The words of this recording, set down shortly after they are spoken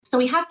So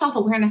we have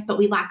self-awareness, but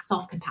we lack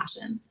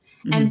self-compassion.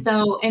 Mm-hmm. And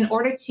so in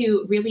order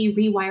to really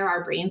rewire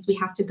our brains, we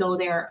have to go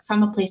there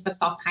from a place of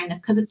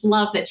self-kindness, because it's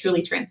love that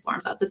truly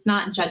transforms us. It's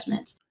not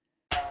judgment.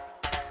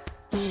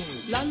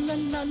 La la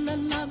la la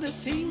la, the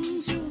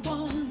things you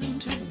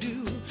want to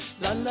do.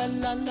 La la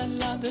la la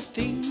la, the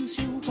things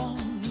you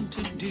want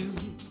to do.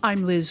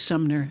 I'm Liz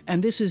Sumner,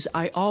 and this is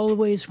I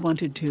Always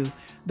Wanted To,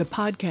 the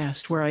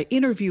podcast where I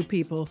interview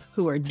people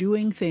who are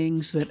doing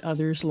things that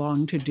others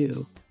long to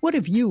do. What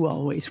have you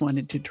always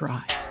wanted to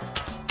try?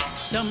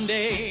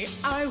 Someday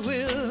I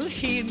will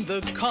heed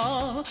the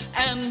call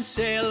and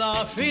sail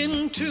off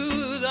into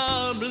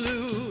the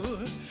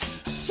blue.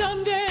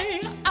 Someday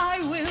I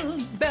will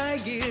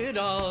bag it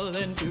all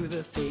and do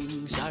the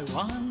things I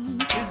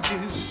want to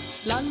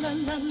do. La la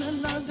la la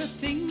la, the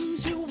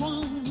things you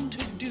want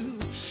to do.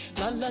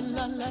 La la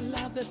la la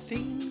la, the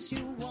things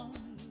you want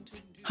to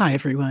do. Hi,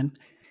 everyone.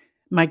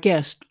 My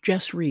guest,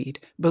 Jess Reed,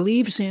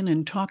 believes in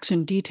and talks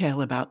in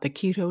detail about the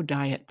keto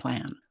diet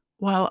plan.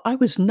 While I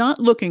was not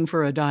looking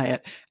for a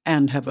diet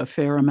and have a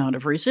fair amount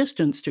of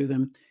resistance to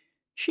them,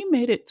 she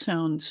made it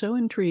sound so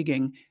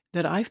intriguing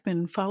that I've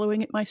been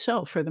following it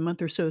myself for the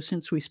month or so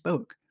since we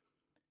spoke.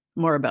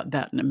 More about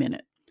that in a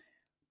minute.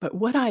 But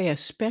what I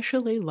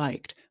especially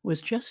liked was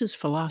Jess's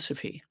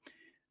philosophy.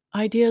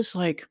 Ideas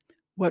like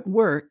what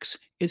works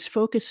is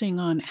focusing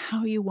on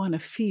how you want to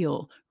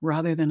feel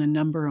rather than a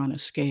number on a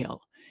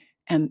scale,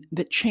 and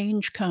that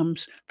change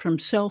comes from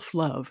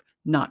self-love,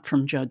 not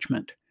from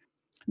judgment.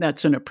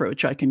 That's an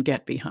approach I can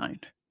get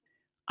behind.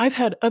 I've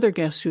had other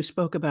guests who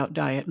spoke about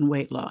diet and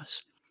weight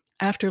loss.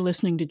 After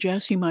listening to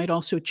Jess, you might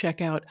also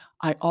check out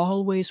I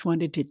Always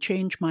Wanted to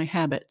Change My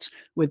Habits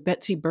with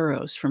Betsy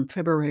Burrows from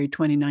February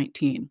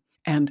 2019,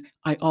 and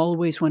I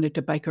Always Wanted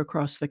to Bike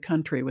Across the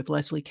Country with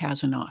Leslie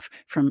Kazanoff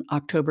from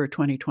October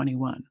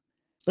 2021.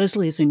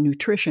 Leslie is a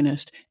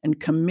nutritionist and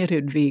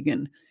committed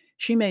vegan.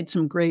 She made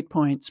some great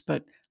points,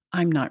 but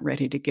I'm not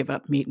ready to give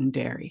up meat and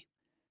dairy.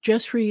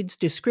 Jess Reed's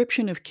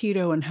description of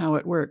keto and how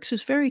it works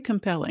is very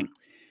compelling.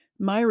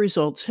 My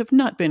results have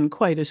not been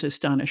quite as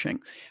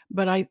astonishing,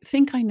 but I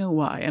think I know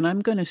why, and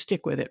I'm going to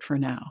stick with it for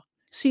now.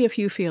 See if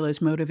you feel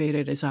as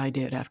motivated as I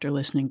did after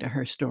listening to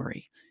her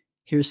story.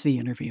 Here's the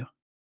interview.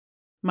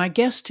 My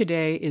guest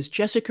today is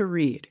Jessica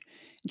Reed.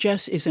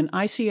 Jess is an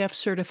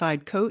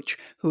ICF-certified coach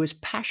who is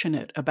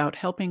passionate about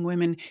helping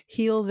women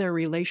heal their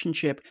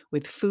relationship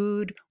with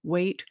food,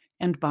 weight,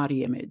 and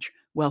body image.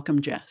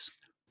 Welcome, Jess.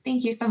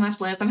 Thank you so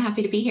much, Liz. I'm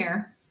happy to be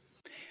here.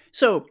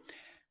 So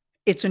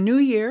it's a new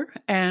year,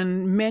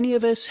 and many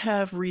of us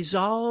have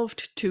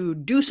resolved to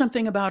do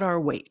something about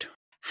our weight.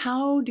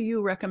 How do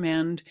you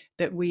recommend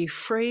that we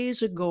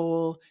phrase a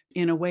goal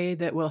in a way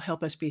that will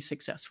help us be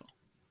successful?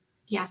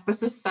 Yes,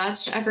 this is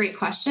such a great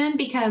question,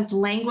 because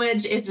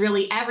language is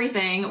really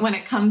everything when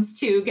it comes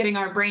to getting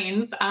our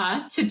brains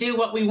to do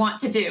what we want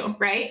to do,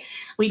 right?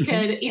 We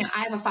could,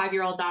 I have a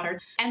 5-year-old daughter,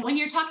 and when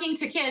you're talking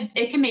to kids,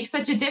 it can make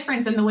such a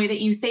difference in the way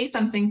that you say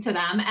something to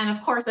them. And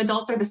of course,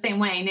 adults are the same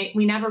way. And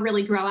we never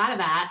really grow out of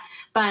that.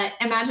 But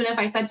imagine if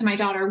I said to my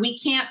daughter, we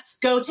can't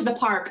go to the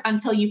park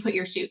until you put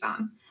your shoes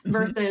on.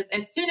 Versus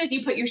as soon as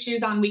you put your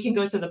shoes on, we can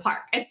go to the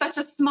park. It's such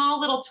a small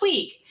little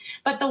tweak,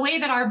 but the way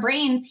that our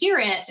brains hear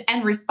it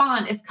and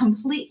respond is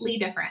completely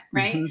different,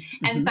 right?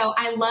 And so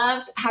I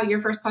loved how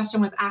your first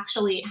question was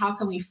actually, how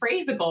can we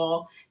phrase a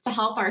goal to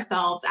help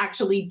ourselves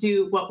actually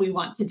do what we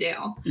want to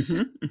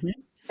do?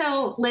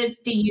 So Liz,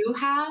 do you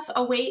have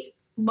a weight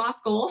loss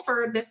goal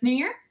for this new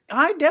year?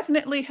 I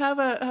definitely have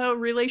a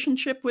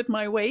relationship with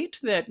my weight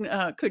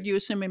that could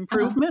use some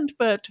improvement,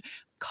 but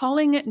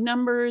calling it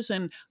numbers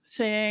and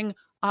saying,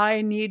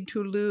 I need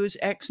to lose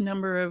X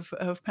number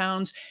of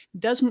pounds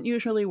doesn't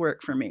usually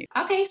work for me.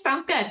 Okay,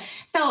 sounds good.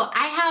 So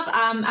I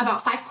have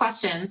about 5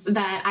 questions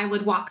that I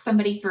would walk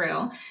somebody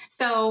through.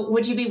 So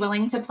would you be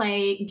willing to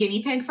play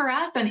guinea pig for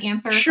us and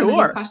answer some of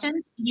these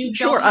questions? You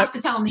don't have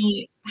to tell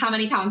me how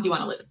many pounds you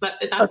want to lose.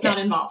 That's not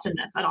involved in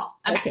this at all.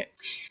 Okay.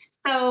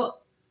 So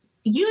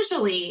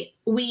usually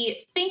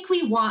we think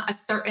we want a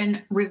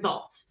certain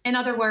result. In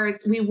other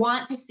words, we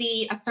want to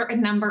see a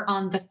certain number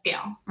on the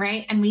scale,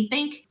 right? And we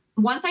think,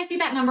 once I see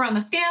that number on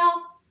the scale,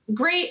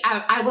 great,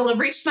 I will have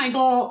reached my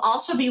goal. All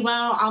shall be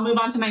well. I'll move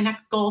on to my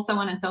next goal, so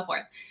on and so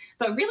forth.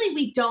 But really,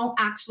 we don't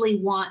actually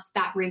want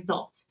that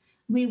result.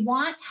 We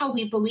want how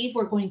we believe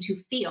we're going to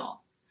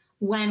feel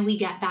when we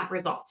get that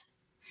result.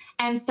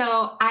 And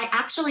so I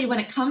actually, when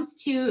it comes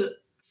to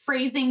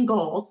phrasing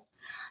goals,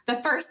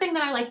 the first thing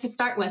that I like to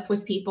start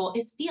with people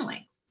is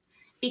feelings,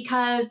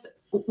 because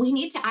we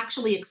need to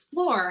actually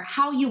explore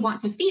how you want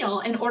to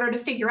feel in order to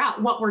figure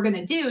out what we're going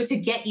to do to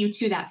get you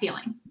to that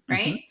feeling.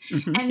 Right.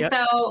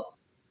 So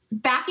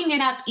backing it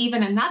up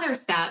even another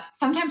step,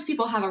 sometimes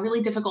people have a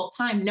really difficult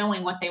time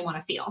knowing what they want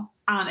to feel.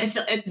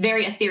 It's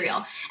very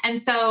ethereal.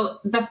 And so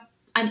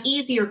an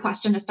easier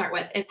question to start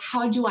with is,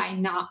 how do I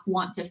not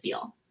want to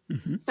feel?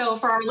 So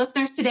for our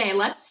listeners today,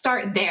 let's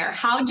start there.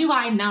 How do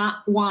I not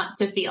want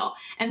to feel?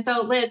 And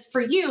so Liz,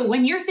 for you,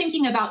 when you're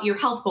thinking about your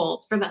health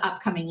goals for the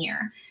upcoming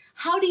year,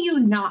 how do you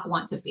not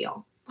want to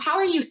feel? How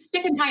are you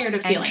sick and tired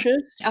of feeling?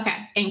 Anxious. Okay.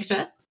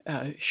 Anxious.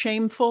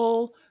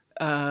 shameful,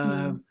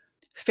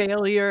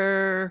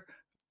 failure,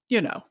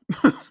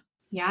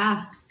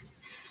 Yeah.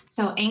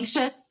 So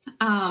anxious,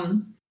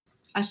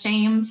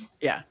 ashamed,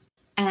 Yeah.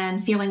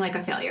 and feeling like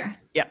a failure.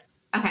 Yeah.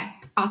 Okay.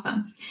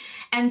 Awesome.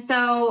 And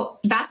so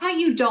that's how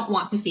you don't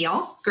want to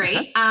feel.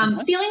 Great.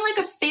 Feeling like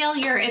a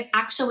failure is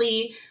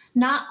actually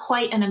not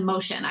quite an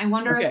emotion. I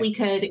wonder if we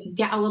could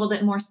get a little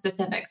bit more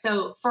specific.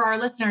 So for our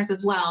listeners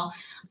as well,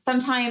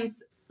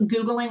 sometimes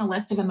Googling a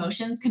list of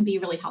emotions can be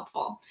really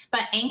helpful.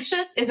 But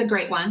anxious is a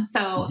great one.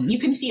 So you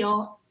can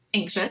feel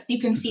anxious, you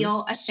can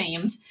feel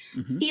ashamed,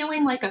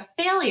 feeling like a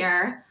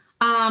failure.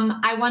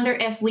 I wonder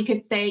if we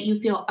could say you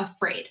feel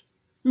afraid.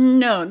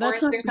 No,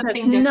 that's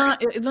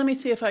not. Let me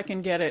see if I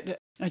can get it.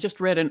 I just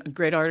read a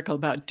great article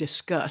about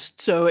disgust.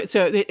 So it's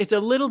a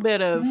little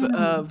bit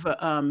of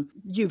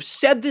you've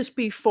said this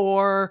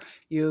before.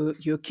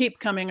 You keep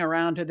coming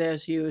around to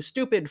this. You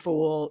stupid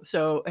fool.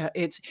 So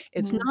it's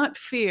not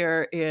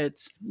fear.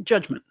 It's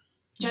judgment.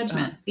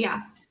 Judgment.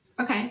 Yeah.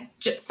 Okay.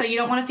 So you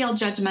don't want to feel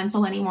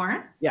judgmental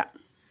anymore. Yeah.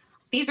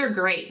 These are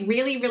great.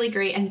 Really, really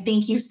great. And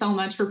thank you so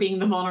much for being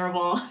the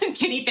vulnerable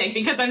guinea pig,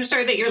 because I'm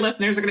sure that your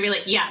listeners are going to be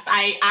like, yes,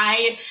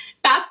 I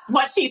that's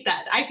what she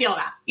said. I feel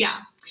that.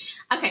 Yeah.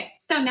 Okay.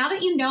 So now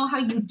that you know how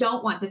you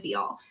don't want to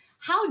feel,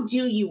 how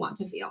do you want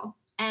to feel?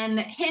 And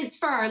hint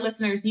for our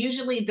listeners,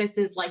 usually this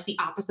is like the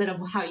opposite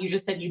of how you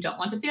just said you don't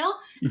want to feel.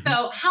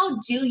 So how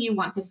do you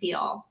want to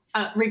feel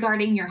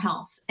regarding your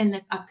health in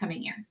this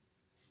upcoming year?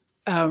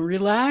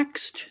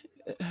 Relaxed.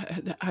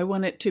 I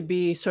want it to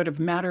be sort of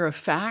matter of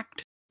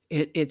fact.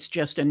 It's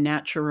just a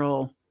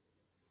natural,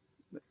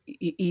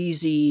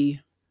 easy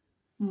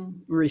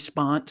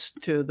response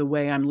to the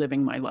way I'm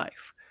living my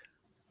life.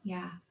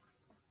 Yeah.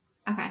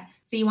 Okay.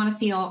 So you want to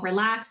feel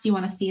relaxed. You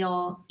want to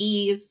feel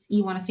ease.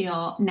 You want to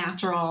feel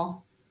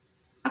natural.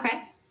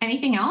 Okay.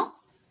 Anything else?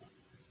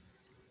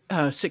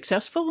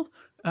 Successful.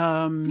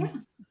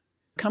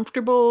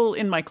 Comfortable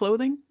in my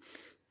clothing.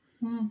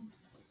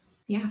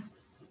 Yeah.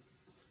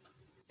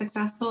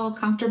 Successful,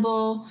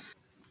 comfortable,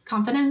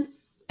 confidence,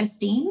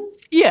 esteem.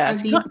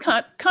 Yes.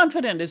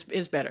 Confident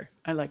is better.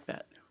 I like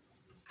that.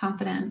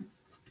 Confident.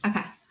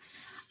 Okay.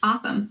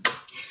 Awesome.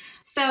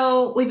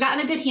 So we've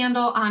gotten a good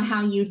handle on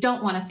how you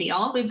don't want to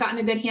feel. We've gotten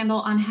a good handle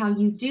on how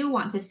you do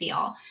want to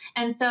feel.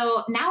 And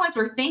so now as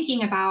we're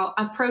thinking about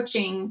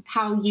approaching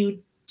how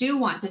you do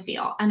want to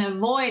feel and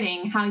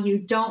avoiding how you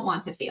don't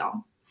want to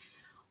feel,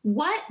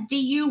 what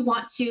do you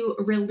want to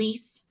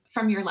release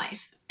from your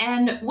life?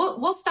 And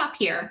we'll stop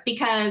here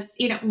because,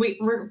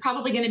 we're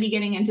probably going to be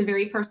getting into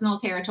very personal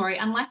territory.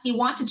 Unless you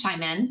want to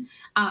chime in,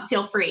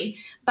 feel free.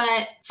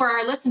 But for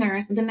our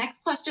listeners, the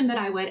next question that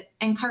I would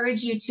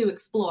encourage you to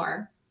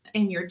explore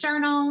in your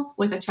journal,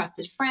 with a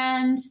trusted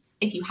friend,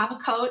 if you have a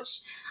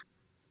coach,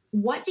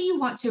 what do you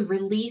want to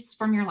release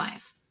from your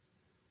life?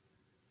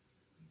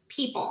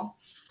 People,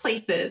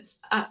 places.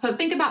 So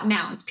think about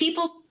nouns,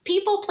 people,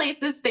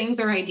 places, things,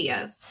 or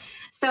ideas.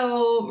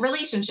 So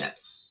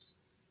relationships,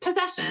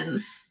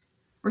 possessions,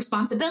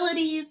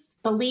 responsibilities,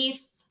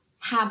 beliefs,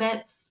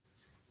 habits.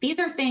 These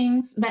are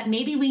things that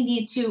maybe we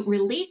need to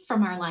release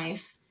from our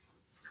life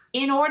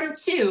in order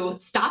to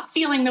stop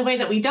feeling the way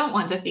that we don't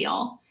want to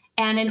feel,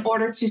 and in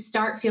order to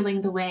start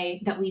feeling the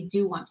way that we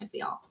do want to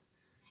feel.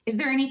 Is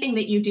there anything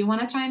that you do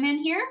want to chime in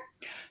here?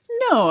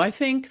 No, I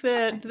think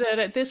that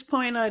at this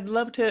point, I'd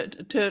love to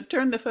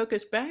turn the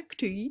focus back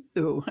to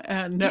you,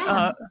 and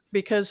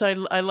because I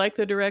like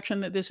the direction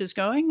that this is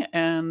going,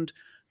 and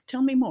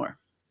tell me more.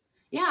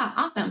 Yeah,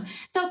 awesome.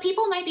 So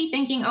people might be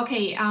thinking,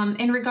 okay,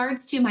 in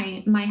regards to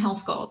my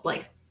health goals,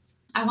 like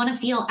I want to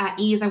feel at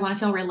ease. I want to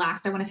feel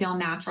relaxed. I want to feel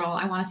natural.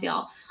 I want to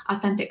feel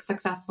authentic,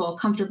 successful,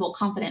 comfortable,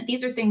 confident.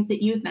 These are things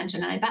that you've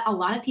mentioned. And I bet a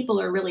lot of people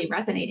are really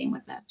resonating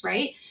with this,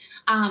 right?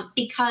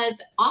 Because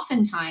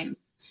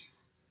oftentimes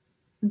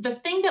the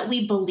thing that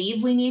we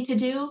believe we need to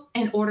do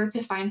in order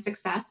to find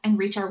success and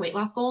reach our weight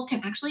loss goal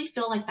can actually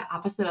feel like the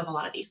opposite of a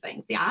lot of these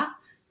things. Yeah.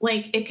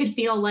 Like it could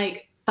feel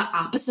like the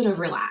opposite of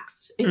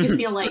relaxed. It could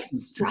feel like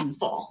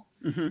stressful.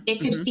 It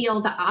could feel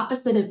the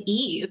opposite of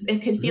ease. It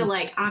could feel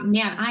like,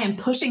 man, I am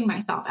pushing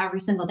myself every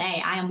single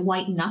day. I am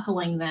white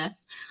knuckling this.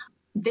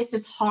 This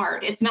is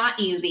hard. It's not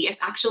easy. It's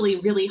actually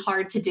really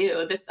hard to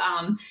do this.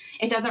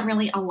 It doesn't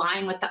really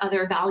align with the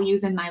other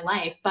values in my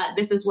life, but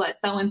this is what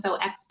so-and-so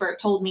expert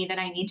told me that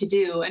I need to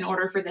do in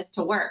order for this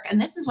to work. And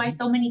this is why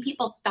so many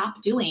people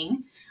stop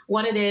doing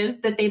what it is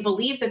that they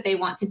believe that they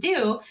want to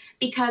do,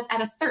 because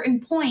at a certain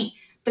point,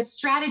 the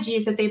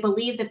strategies that they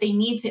believe that they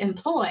need to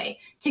employ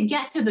to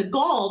get to the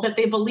goal that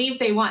they believe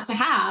they want to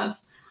have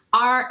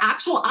are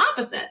actual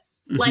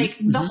opposites. Like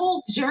the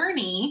whole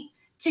journey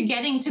to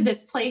getting to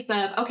this place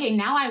of, okay,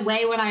 now I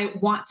weigh what I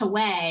want to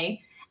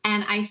weigh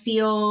and I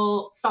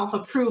feel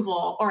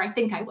self-approval, or I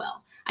think I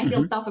will. I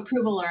feel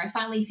self-approval, or I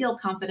finally feel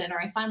confident, or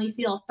I finally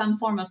feel some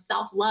form of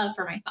self-love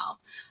for myself.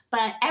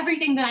 But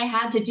everything that I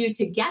had to do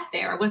to get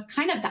there was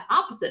kind of the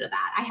opposite of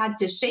that. I had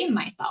to shame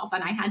myself,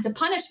 and I had to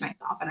punish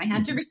myself, and I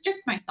had to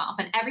restrict myself.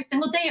 And every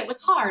single day it was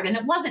hard and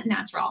it wasn't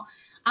natural.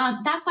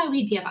 That's why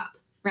we give up,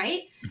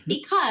 right?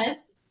 Because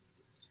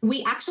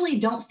we actually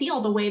don't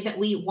feel the way that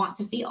we want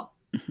to feel.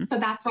 Mm-hmm. So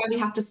that's why we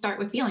have to start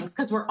with feelings,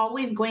 because we're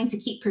always going to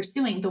keep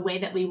pursuing the way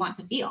that we want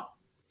to feel.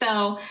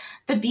 So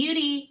the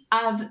beauty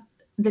of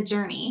the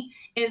journey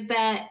is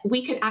that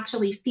we could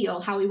actually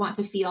feel how we want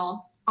to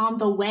feel on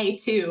the way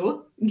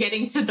to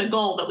getting to the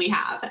goal that we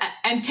have,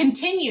 and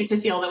continue to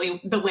feel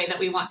the way that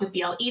we want to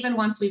feel, even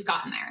once we've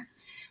gotten there.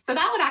 So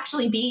that would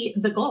actually be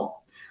the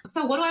goal.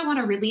 So what do I want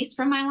to release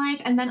from my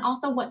life? And then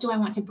also, what do I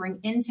want to bring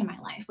into my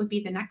life would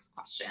be the next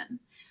question.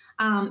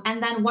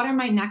 And then what are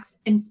my next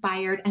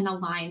inspired and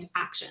aligned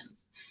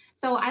actions?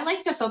 So I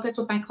like to focus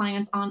with my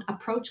clients on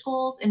approach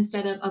goals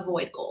instead of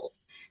avoid goals.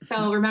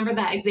 So remember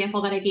that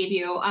example that I gave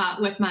you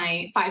with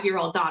my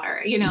 5-year-old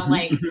daughter,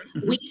 like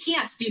we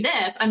can't do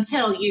this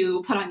until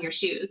you put on your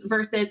shoes,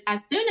 versus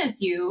as soon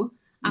as you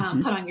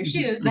put on your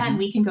shoes, then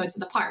we can go to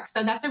the park.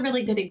 So that's a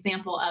really good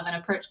example of an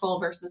approach goal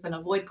versus an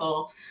avoid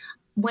goal.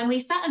 When we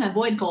set an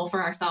avoid goal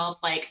for ourselves,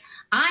 like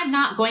I'm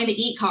not going to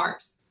eat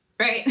carbs,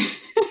 right?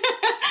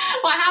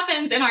 What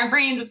happens in our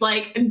brains is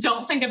like,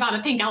 don't think about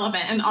a pink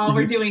elephant. And all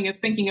we're doing is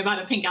thinking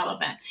about a pink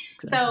elephant.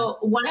 Exactly. So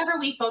whatever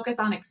we focus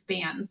on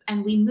expands,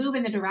 and we move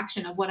in the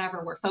direction of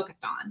whatever we're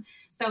focused on.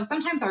 So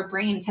sometimes our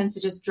brain tends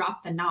to just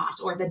drop the not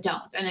or the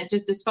don't, and it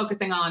just is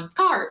focusing on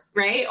carbs,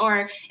 right?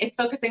 Or it's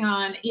focusing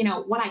on,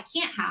 what I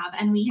can't have.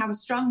 And we have a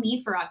strong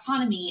need for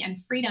autonomy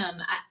and freedom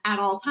at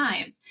all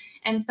times.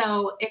 And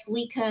so if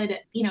we could,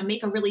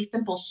 make a really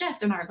simple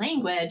shift in our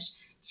language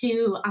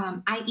to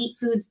I eat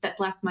foods that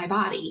bless my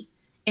body,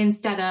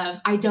 instead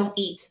of I don't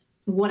eat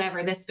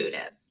whatever this food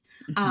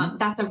is.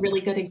 That's a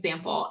really good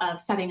example of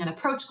setting an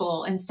approach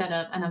goal instead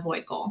of an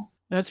avoid goal.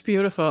 That's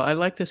beautiful. I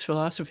like this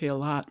philosophy a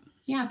lot.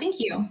 Yeah, thank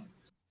you.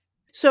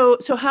 So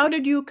how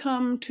did you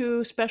come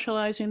to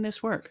specialize in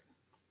this work?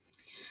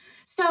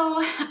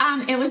 So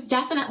it was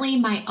definitely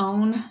my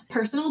own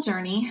personal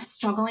journey,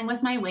 struggling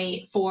with my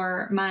weight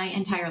for my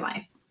entire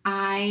life.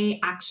 I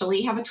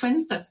actually have a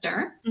twin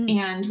sister,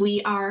 and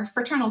we are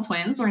fraternal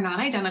twins. We're not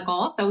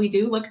identical. So we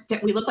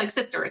look like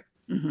sisters.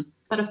 Mm-hmm.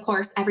 But of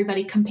course,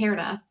 everybody compared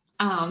us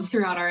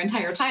throughout our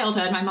entire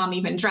childhood. My mom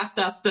even dressed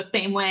us the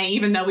same way,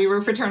 even though we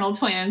were fraternal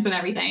twins and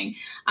everything.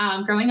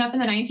 Growing up in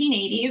the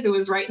 1980s, it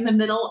was right in the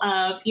middle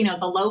of,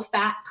 the low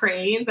fat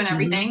craze and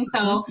everything.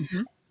 Mm-hmm.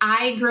 So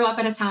I grew up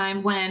at a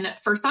time when,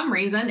 for some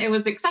reason, it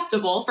was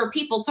acceptable for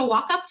people to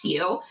walk up to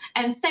you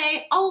and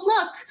say, oh,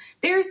 look,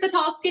 there's the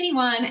tall, skinny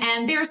one,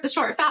 and there's the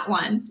short, fat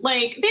one.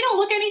 Like, they don't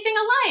look anything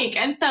alike.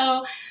 And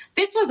so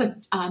this was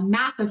a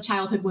massive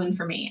childhood wound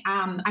for me.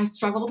 I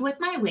struggled with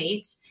my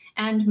weight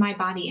and my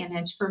body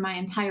image for my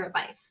entire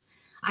life.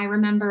 I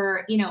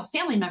remember,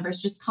 family members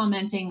just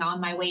commenting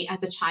on my weight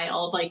as a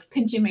child, like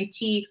pinching my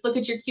cheeks, look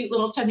at your cute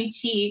little chubby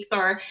cheeks,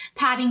 or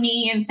patting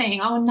me and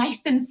saying, oh,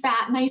 nice and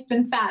fat,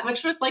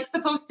 which was like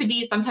supposed to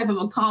be some type of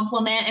a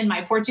compliment in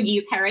my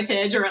Portuguese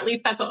heritage, or at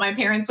least that's what my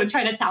parents would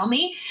try to tell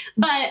me.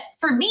 But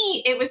for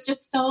me, it was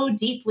just so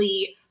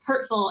deeply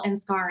hurtful and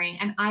scarring.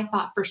 And I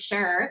thought for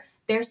sure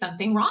there's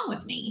something wrong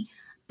with me.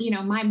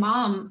 My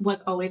mom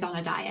was always on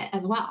a diet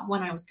as well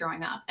when I was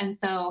growing up. And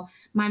so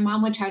my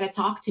mom would try to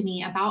talk to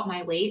me about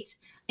my weight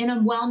in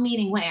a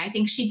well-meaning way. I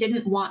think she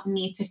didn't want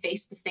me to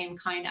face the same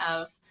kind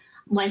of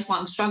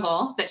lifelong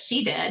struggle that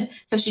she did.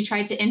 So she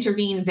tried to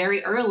intervene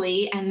very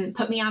early and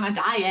put me on a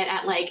diet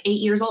at like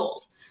 8 years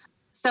old.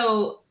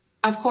 So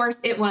of course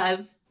it was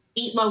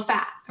eat low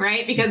fat,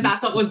 right? Because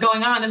that's what was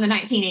going on in the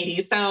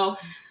 1980s. So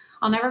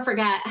I'll never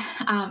forget,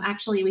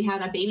 actually, we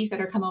had a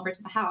babysitter come over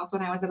to the house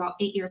when I was about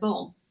 8 years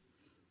old.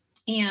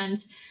 And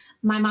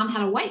my mom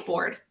had a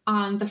whiteboard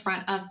on the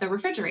front of the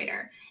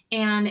refrigerator,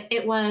 and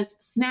it was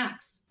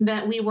snacks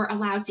that we were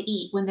allowed to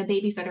eat when the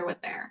babysitter was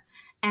there.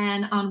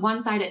 And on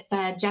one side it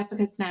said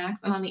Jessica's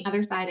snacks, and on the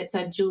other side it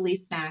said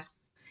Julie's snacks.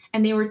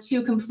 And they were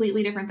two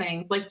completely different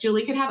things. Like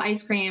Julie could have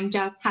ice cream,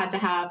 Jess had to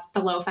have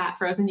the low-fat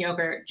frozen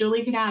yogurt.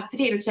 Julie could have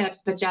potato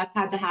chips, but Jess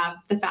had to have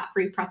the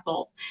fat-free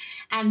pretzels.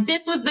 And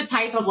this was the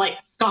type of like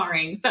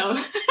scarring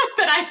that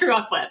I grew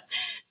up with.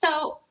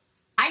 So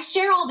I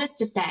share all this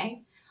to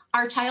say,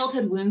 our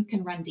childhood wounds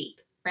can run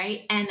deep,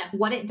 right? And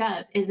what it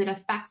does is it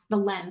affects the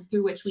lens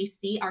through which we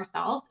see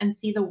ourselves and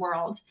see the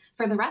world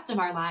for the rest of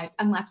our lives,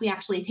 unless we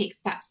actually take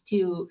steps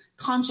to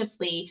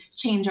consciously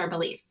change our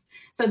beliefs.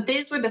 So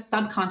these were the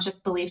subconscious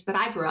beliefs that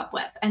I grew up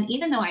with. And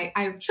even though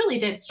I truly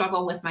did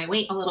struggle with my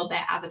weight a little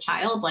bit as a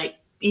child, like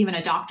even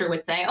a doctor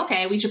would say,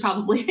 okay, we should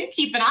probably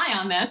keep an eye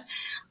on this.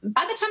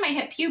 By the time I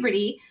hit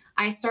puberty,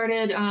 I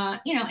started,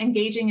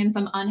 engaging in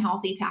some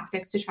unhealthy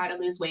tactics to try to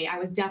lose weight. I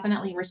was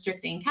definitely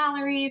restricting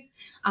calories.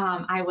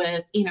 I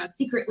was,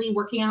 secretly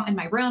working out in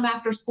my room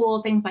after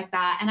school, things like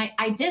that. And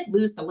I did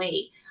lose the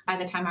weight by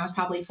the time I was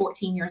probably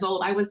 14 years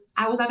old. I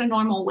was at a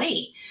normal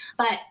weight,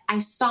 but I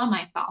saw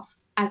myself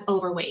as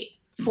overweight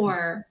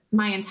for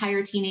my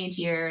entire teenage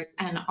years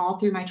and all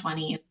through my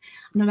 20s.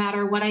 No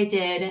matter what I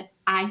did,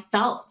 I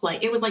felt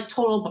like it was like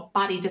total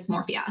body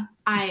dysmorphia.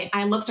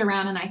 I looked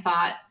around and I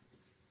thought,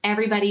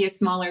 everybody is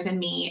smaller than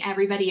me,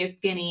 everybody is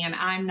skinny and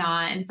I'm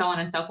not, and so on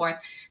and so forth.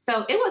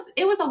 So it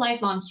was a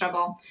lifelong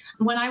struggle.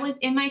 When I was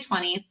in my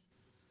 20s,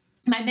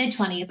 my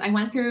mid-20s, I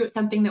went through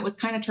something that was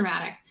kind of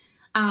traumatic.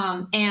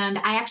 And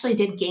I actually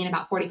did gain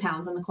about 40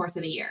 pounds in the course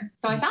of a year.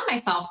 So I found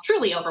myself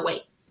truly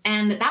overweight.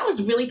 And that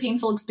was really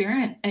painful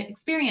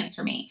experience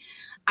for me.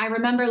 I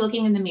remember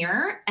looking in the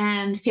mirror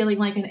and feeling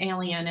like an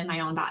alien in my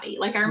own body.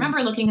 Like, I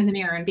remember looking in the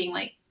mirror and being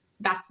like,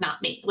 that's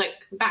not me.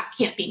 Like, that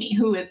can't be me.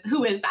 Who is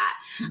that?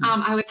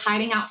 I was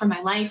hiding out from my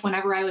life.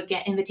 Whenever I would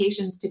get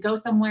invitations to go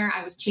somewhere,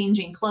 I was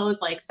changing clothes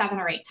like 7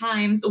 or 8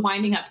 times,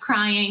 winding up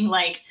crying.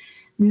 Like,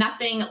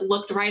 nothing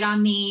looked right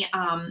on me.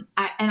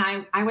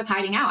 I was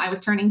hiding out. I was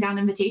turning down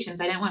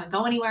invitations. I didn't want to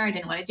go anywhere. I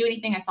didn't want to do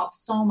anything. I felt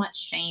so much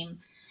shame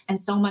and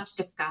so much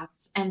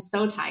disgust and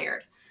so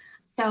tired.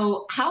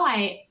 So how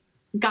I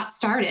got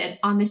started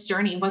on this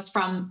journey was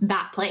from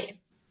that place.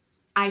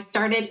 I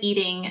started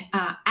eating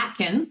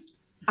Atkins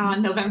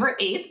on November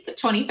 8th,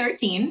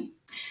 2013,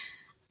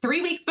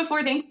 3 weeks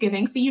before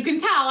Thanksgiving. So you can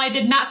tell I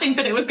did not think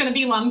that it was going to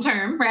be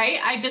long-term, right?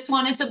 I just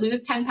wanted to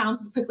lose 10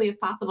 pounds as quickly as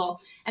possible.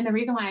 And the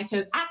reason why I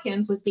chose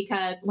Atkins was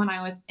because when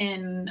I was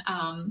in,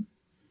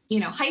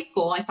 high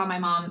school, I saw my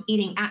mom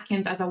eating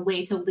Atkins as a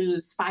way to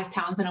lose 5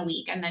 pounds in a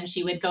week. And then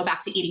she would go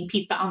back to eating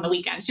pizza on the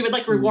weekend. She would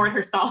like reward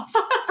herself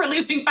for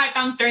losing 5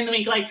 pounds during the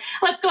week. Like,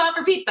 let's go out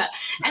for pizza.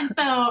 And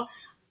so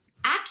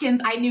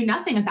Atkins, I knew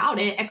nothing about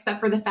it except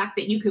for the fact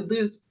that you could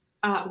lose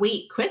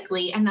weight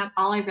quickly. And that's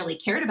all I really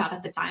cared about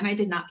at the time. I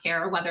did not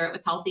care whether it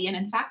was healthy. And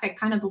in fact, I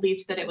kind of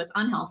believed that it was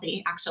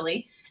unhealthy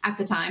actually at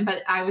the time,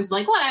 but I was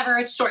like, whatever,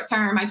 it's short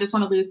term. I just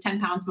want to lose 10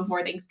 pounds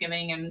before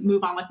Thanksgiving and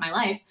move on with my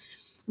life.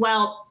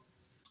 Well,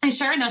 I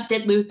sure enough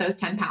did lose those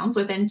 10 pounds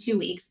within 2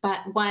 weeks.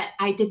 But what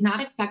I did not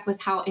expect was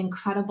how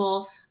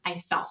incredible I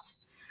felt.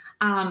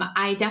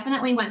 I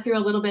definitely went through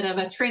a little bit of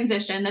a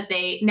transition that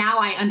now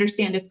I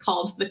understand is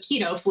called the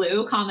keto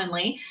flu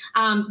commonly.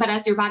 But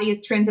as your body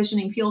is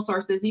transitioning fuel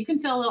sources, you can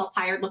feel a little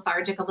tired,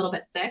 lethargic, a little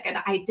bit sick. And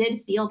I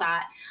did feel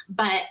that.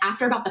 But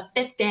after about the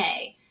 5th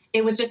day,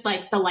 it was just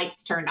like the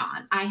lights turned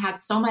on. I had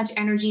so much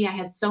energy. I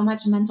had so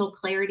much mental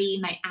clarity.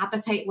 My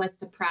appetite was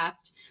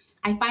suppressed.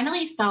 I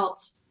finally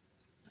felt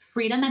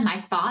freedom in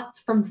my thoughts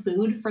from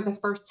food for the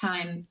first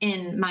time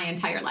in my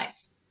entire life.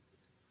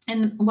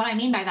 And what I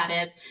mean by that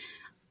is,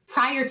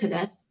 prior to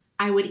this,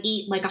 I would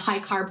eat like a high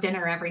carb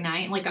dinner every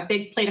night, like a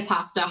big plate of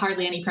pasta,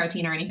 hardly any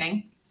protein or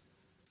anything.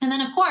 And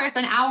then of course,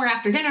 an hour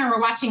after dinner, we're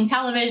watching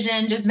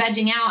television, just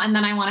vegging out. And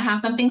then I want to have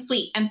something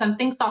sweet and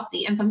something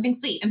salty and something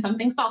sweet and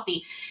something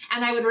salty.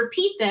 And I would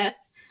repeat this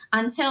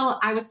until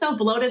I was so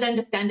bloated and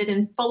distended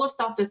and full of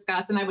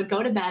self-disgust. And I would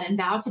go to bed and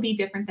vow to be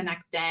different the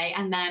next day,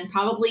 and then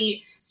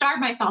probably starve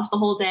myself the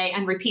whole day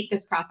and repeat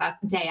this process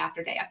day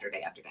after day after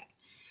day after day.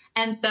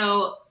 And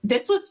so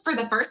this was for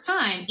the first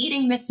time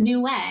eating this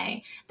new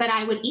way that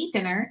I would eat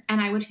dinner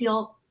and I would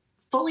feel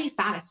fully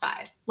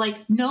satisfied,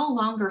 like no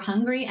longer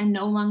hungry and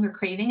no longer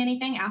craving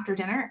anything after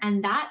dinner.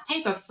 And that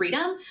type of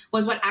freedom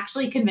was what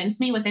actually convinced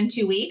me within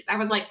 2 weeks. I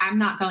was like, I'm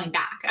not going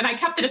back. And I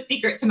kept it a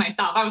secret to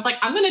myself. I was like,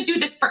 I'm going to do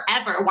this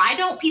forever. Why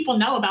don't people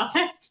know about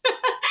this?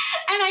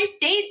 And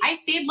I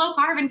stayed low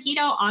carb and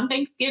keto on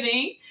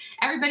Thanksgiving.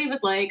 Everybody was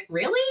like,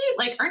 really?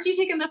 Like, aren't you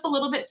taking this a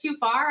little bit too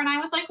far? And I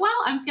was like, well,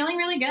 I'm feeling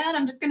really good.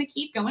 I'm just going to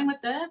keep going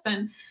with this.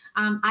 And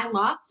I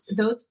lost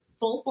those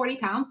full 40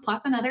 pounds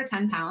plus another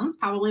 10 pounds,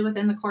 probably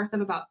within the course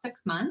of about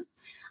 6 months.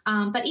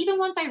 But even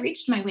once I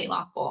reached my weight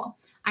loss goal,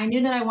 I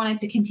knew that I wanted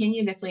to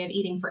continue this way of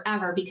eating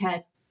forever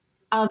because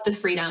of the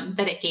freedom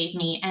that it gave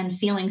me and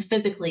feeling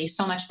physically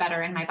so much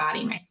better in my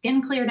body. My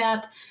skin cleared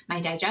up, my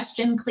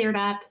digestion cleared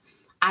up.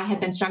 I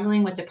had been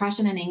struggling with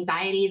depression and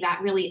anxiety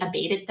that really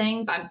abated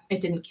things.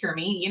 It didn't cure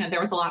me. There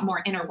was a lot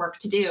more inner work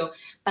to do,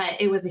 but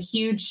it was a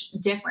huge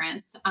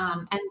difference.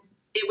 And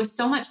it was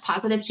so much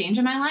positive change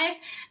in my life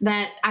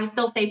that I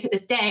still say to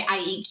this day, I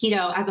eat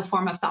keto as a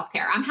form of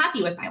self-care. I'm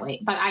happy with my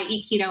weight, but I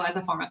eat keto as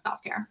a form of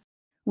self-care.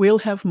 We'll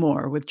have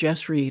more with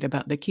Jess Reed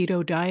about the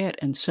keto diet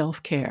and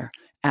self-care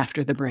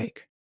after the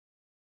break.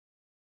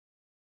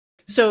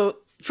 So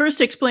first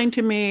explain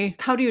to me,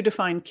 how do you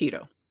define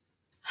keto?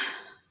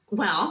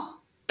 Well,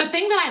 the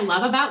thing that I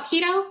love about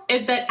keto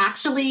is that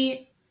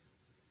actually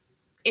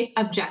it's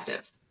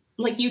objective.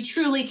 Like, you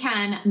truly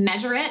can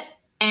measure it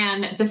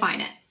and define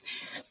it.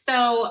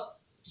 So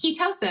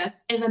ketosis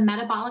is a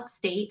metabolic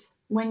state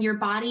when your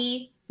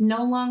body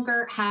no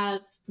longer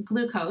has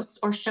glucose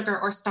or sugar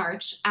or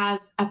starch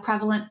as a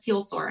prevalent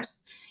fuel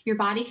source. Your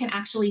body can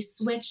actually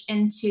switch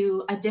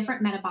into a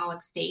different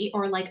metabolic state,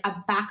 or like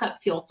a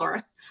backup fuel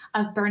source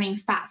of burning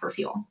fat for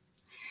fuel.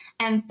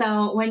 And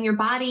so when your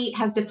body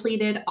has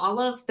depleted all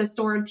of the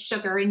stored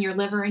sugar in your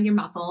liver and your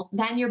muscles,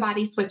 then your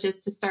body switches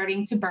to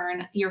starting to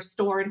burn your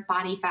stored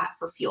body fat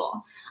for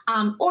fuel.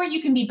 Or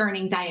you can be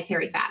burning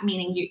dietary fat,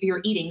 meaning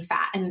you're eating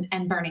fat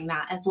and burning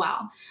that as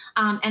well.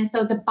 And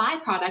so the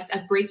byproduct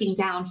of breaking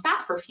down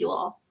fat for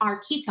fuel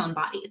are ketone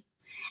bodies.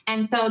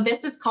 And so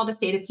this is called a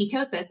state of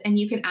ketosis, and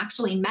you can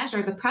actually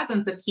measure the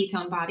presence of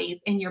ketone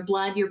bodies in your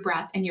blood, your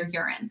breath, and your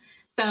urine.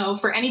 So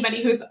for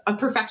anybody who's a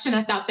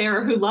perfectionist out there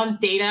or who loves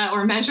data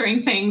or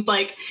measuring things,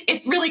 like,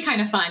 it's really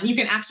kind of fun. You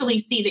can actually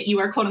see that you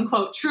are, quote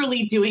unquote,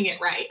 truly doing it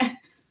right.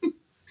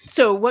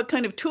 So what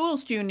kind of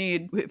tools do you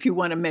need if you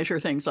want to measure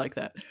things like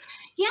that?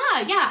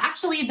 Yeah.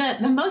 Actually,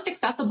 the most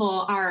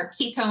accessible are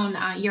ketone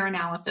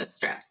urinalysis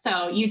strips.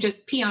 So you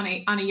just pee on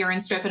a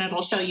urine strip and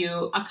it'll show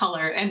you a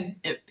color, and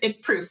it's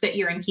proof that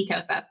you're in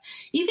ketosis.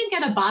 You can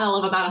get a bottle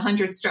of about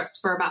 100 strips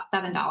for about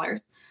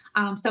 $7.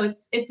 So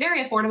it's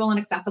very affordable and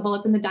accessible.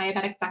 It's in the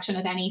diabetic section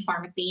of any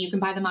pharmacy. You can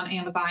buy them on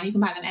Amazon. You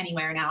can buy them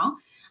anywhere now.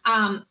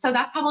 So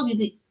that's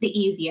probably the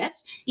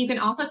easiest. You can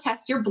also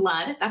test your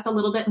blood. That's a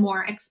little bit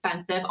more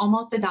expensive,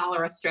 almost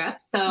 $1 a strip.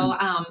 So,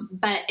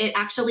 but it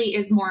actually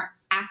is more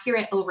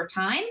accurate over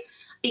time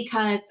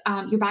because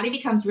your body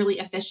becomes really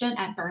efficient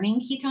at burning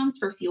ketones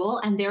for fuel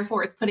and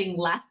therefore is putting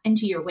less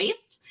into your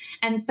waste.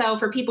 And so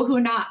for people who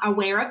are not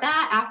aware of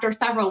that, after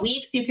several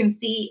weeks, you can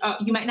see,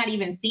 you might not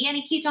even see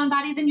any ketone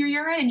bodies in your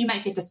urine and you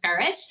might get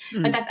discouraged,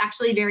 but that's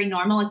actually very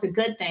normal. It's a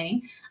good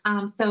thing.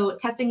 So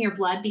testing your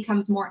blood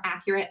becomes more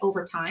accurate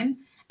over time.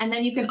 And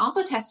then you can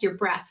also test your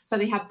breath. So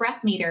they have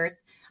breath meters.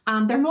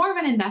 They're more of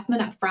an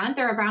investment up front.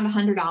 They're around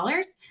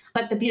 $100.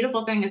 But the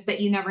beautiful thing is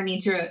that you never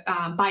need to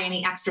buy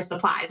any extra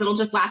supplies. It'll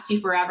just last you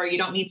forever. You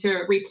don't need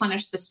to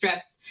replenish the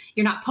strips.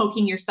 You're not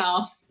poking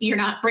yourself. You're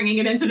not bringing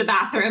it into the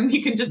bathroom.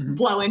 You can just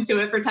blow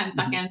into it for 10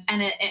 seconds.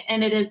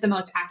 And it is the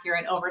most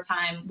accurate over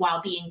time while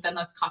being the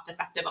most cost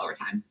effective over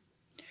time.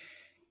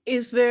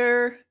 Is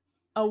there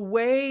a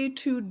way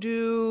to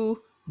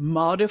do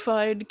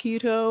modified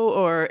keto,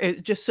 or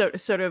it just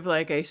sort of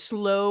like a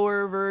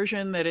slower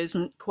version that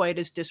isn't quite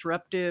as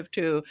disruptive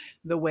to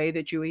the way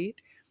that you eat?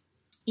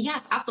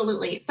 Yes,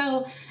 absolutely.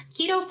 So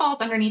keto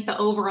falls underneath the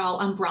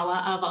overall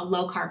umbrella of a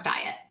low carb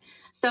diet.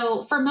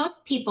 So for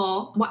most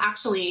people, well,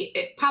 actually,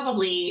 it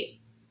probably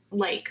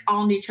like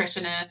all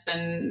nutritionists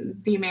and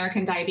the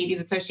American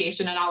Diabetes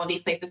Association and all of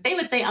these places, they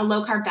would say a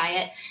low carb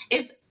diet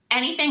is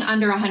anything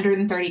under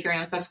 130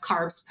 grams of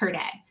carbs per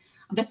day.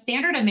 The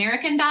standard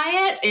American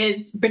diet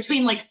is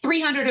between like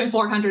 300 and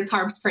 400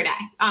 carbs per day,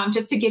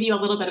 just to give you a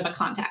little bit of a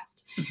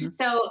context.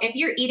 So if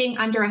you're eating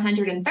under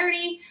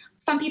 130,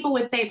 some people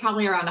would say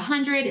probably around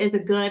 100 is a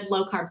good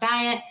low carb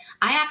diet.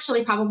 I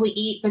actually probably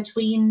eat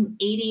between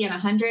 80 and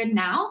 100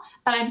 now,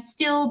 but I'm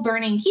still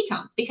burning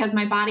ketones because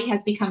my body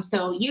has become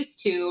so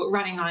used to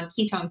running on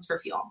ketones for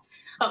fuel.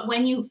 But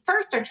when you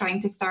first are trying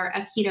to start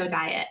a keto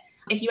diet,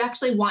 if you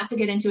actually want to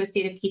get into a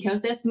state of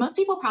ketosis, most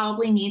people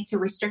probably need to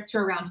restrict to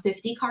around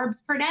 50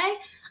 carbs per day.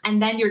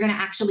 And then you're going to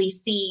actually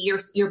see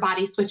your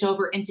body switch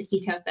over into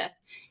ketosis.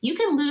 You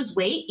can lose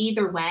weight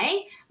either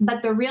way,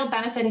 but the real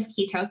benefit of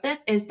ketosis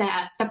is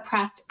that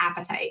suppressed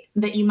appetite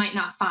that you might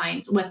not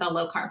find with a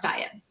low carb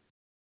diet.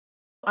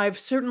 I've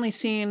certainly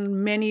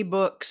seen many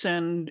books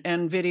and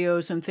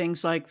videos and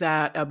things like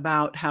that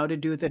about how to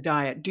do the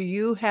diet. Do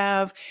you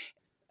have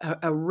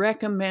a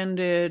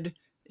recommended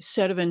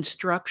set of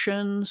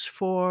instructions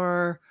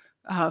for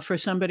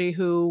somebody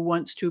who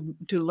wants to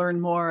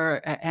learn more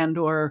and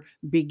or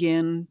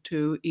begin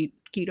to eat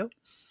keto?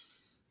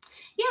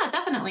 Yeah,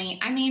 definitely.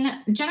 I mean,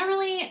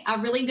 generally, a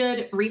really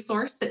good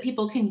resource that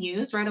people can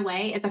use right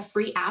away is a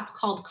free app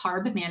called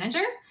Carb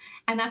Manager.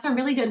 And that's a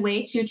really good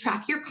way to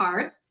track your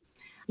carbs.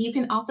 You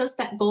can also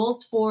set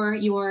goals for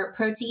your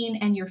protein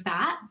and your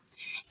fat.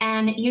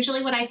 And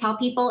usually what I tell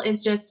people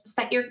is just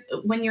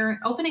when you're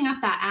opening up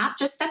that app,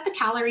 just set the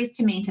calories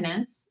to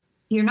maintenance.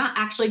 You're not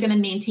actually going to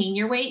maintain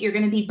your weight. You're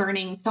going to be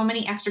burning so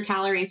many extra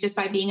calories just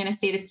by being in a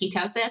state of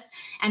ketosis.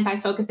 And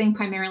by focusing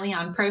primarily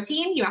on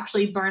protein, you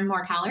actually burn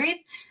more calories.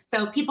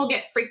 So people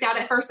get freaked out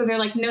at first and they're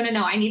like, no,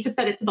 I need to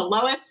set it to the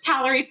lowest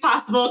calories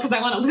possible because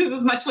I want to lose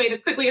as much weight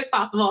as quickly as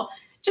possible.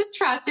 Just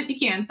trust if you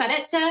can, set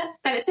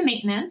it to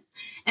maintenance.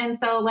 And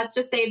so let's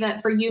just say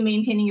that for you,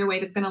 maintaining your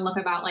weight is going to look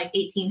about like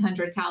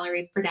 1,800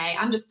 calories per day.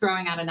 I'm just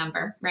throwing out a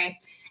number, right?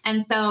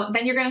 And so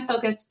then you're going to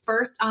focus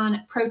first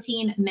on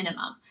protein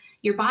minimum.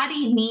 Your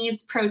body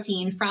needs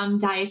protein from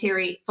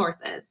dietary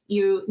sources.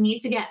 You need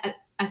to get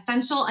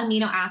essential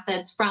amino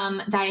acids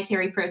from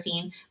dietary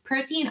protein.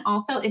 Protein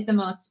also is the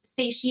most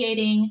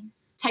satiating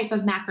type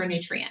of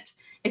macronutrient.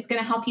 It's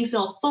going to help you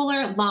feel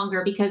fuller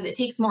longer because it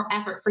takes more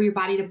effort for your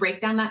body to break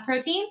down that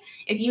protein.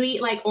 If you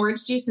eat like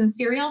orange juice and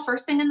cereal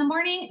first thing in the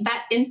morning,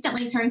 that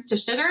instantly turns to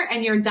sugar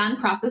and you're done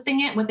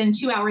processing it. Within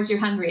 2 hours, you're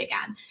hungry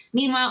again.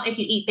 Meanwhile, if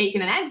you eat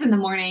bacon and eggs in the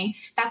morning,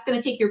 that's going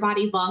to take your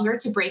body longer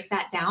to break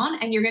that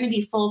down. And you're going to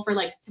be full for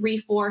like 3,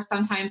 4,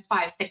 sometimes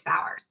 5, 6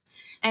 hours.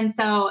 And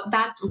so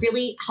that's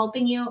really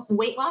helping you.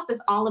 Weight loss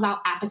is all about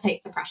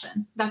appetite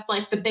suppression. That's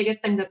like the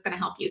biggest thing that's going to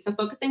help you. So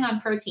focusing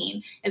on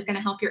protein is going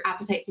to help your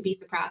appetite to be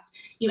suppressed.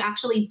 You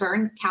actually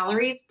burn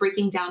calories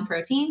breaking down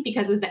protein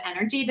because of the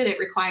energy that it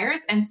requires.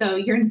 And so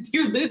you're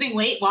losing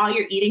weight while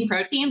you're eating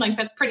protein. Like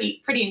that's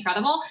pretty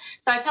incredible.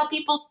 So I tell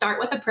people start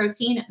with a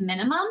protein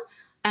minimum,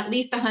 at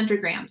least 100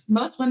 grams.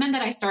 Most women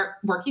that I start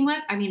working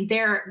with, I mean,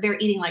 they're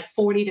eating like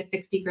 40 to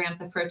 60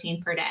 grams of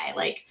protein per day.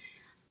 Like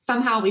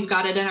somehow we've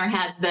got it in our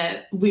heads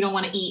that we don't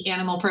want to eat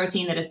animal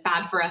protein, that it's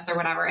bad for us or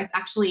whatever. It's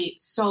actually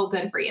so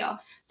good for you.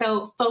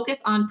 So focus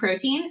on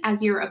protein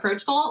as your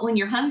approach goal. When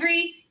you're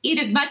hungry, eat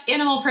as much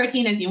animal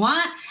protein as you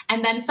want,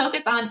 and then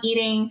focus on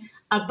eating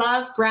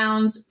above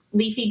ground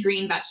leafy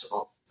green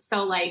vegetables.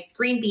 So like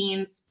green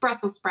beans,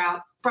 Brussels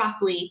sprouts,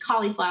 broccoli,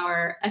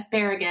 cauliflower,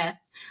 asparagus,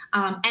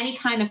 any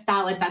kind of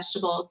salad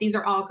vegetables. These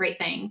are all great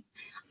things.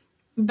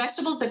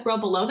 Vegetables that grow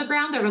below the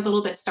ground, they're a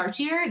little bit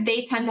starchier.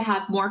 They tend to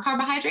have more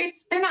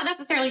carbohydrates. They're not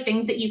necessarily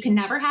things that you can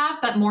never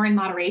have, but more in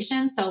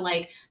moderation. So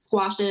like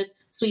squashes,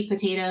 sweet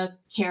potatoes,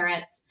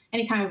 carrots,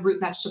 any kind of root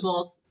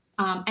vegetables,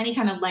 any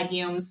kind of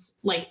legumes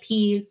like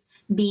peas,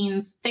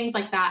 beans, things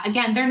like that.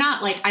 Again, they're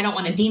not like, I don't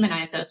want to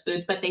demonize those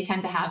foods, but they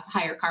tend to have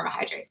higher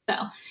carbohydrates. So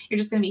you're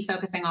just going to be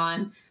focusing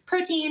on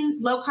protein,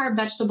 low carb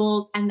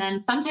vegetables, and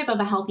then some type of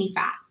a healthy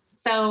fat.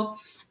 So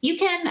you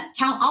can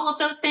count all of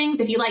those things.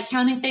 If you like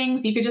counting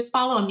things, you could just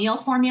follow a meal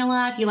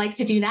formula if you like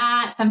to do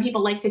that. Some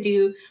people like to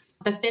do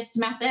the fist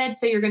method.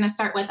 So you're going to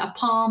start with a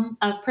palm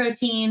of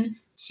protein,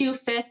 2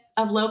 fists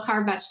of low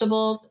carb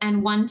vegetables,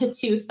 and 1 to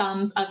 2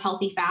 thumbs of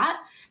healthy fat.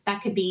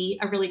 That could be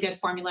a really good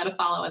formula to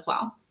follow as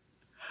well.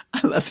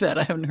 I love that.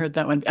 I haven't heard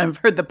that one. I've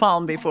heard the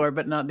palm before,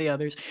 but not the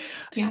others.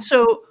 Yeah.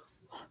 So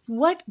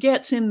what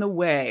gets in the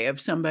way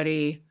of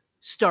somebody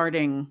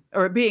starting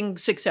or being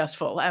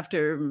successful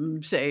after,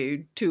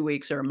 say, 2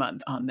 weeks or a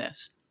month on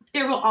this?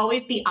 There will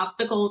always be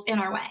obstacles in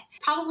our way.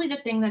 Probably the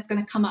thing that's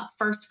going to come up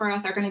first for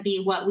us are going to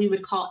be what we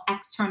would call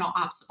external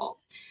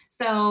obstacles.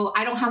 So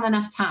I don't have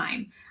enough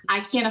time. I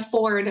can't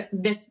afford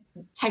this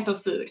type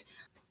of food.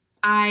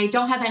 I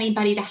don't have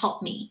anybody to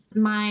help me.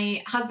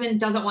 My husband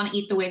doesn't want to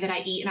eat the way that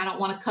I eat, and I don't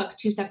want to cook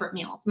 2 separate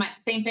meals.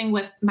 Same thing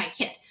with my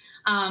kid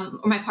or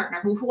my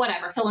partner,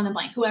 whatever, fill in the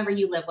blank, whoever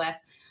you live with.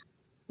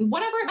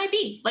 Whatever it might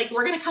be, like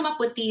we're going to come up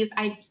with these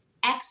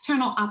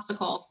external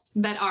obstacles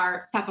that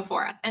are set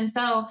before us. And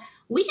so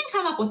we can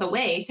come up with a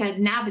way to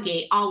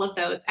navigate all of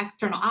those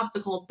external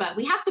obstacles, but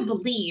we have to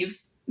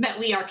believe that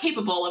we are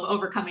capable of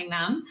overcoming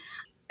them.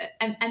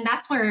 And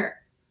that's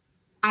where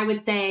I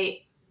would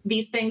say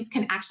these things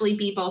can actually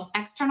be both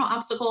external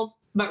obstacles,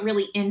 but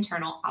really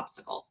internal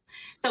obstacles.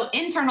 So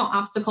internal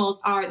obstacles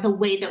are the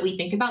way that we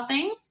think about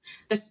things,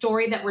 the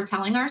story that we're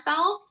telling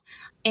ourselves,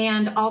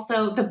 and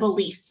also the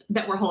beliefs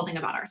that we're holding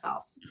about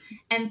ourselves.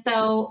 And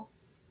so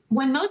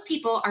when most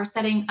people are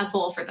setting a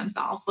goal for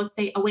themselves, let's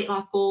say a weight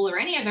loss goal or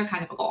any other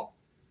kind of a goal,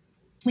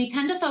 we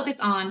tend to focus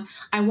on,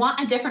 I want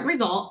a different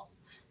result,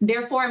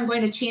 therefore I'm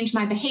going to change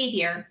my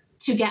behavior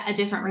to get a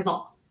different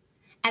result.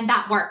 And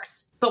that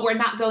works, but we're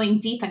not going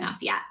deep enough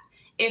yet.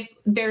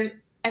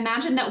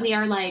 Imagine that we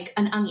are like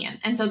an onion.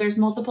 And so there's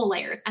multiple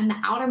layers, and the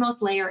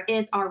outermost layer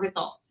is our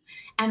results.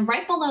 And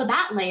right below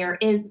that layer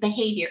is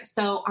behavior.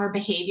 So our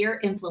behavior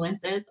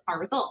influences our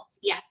results.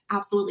 Yes,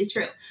 absolutely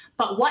true.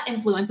 But what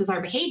influences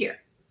our behavior?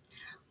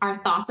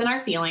 Our thoughts and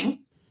our feelings.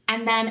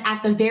 And then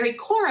at the very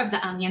core of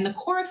the onion, the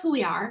core of who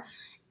we are,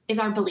 is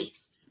our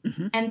beliefs.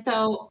 Mm-hmm. And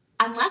so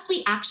unless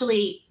we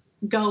actually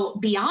go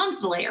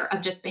beyond the layer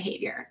of just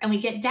behavior and we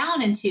get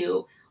down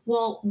into,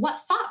 well,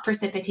 what thought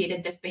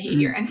precipitated this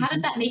behavior? And how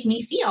does that make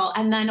me feel?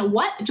 And then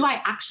what do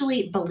I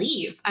actually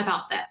believe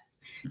about this?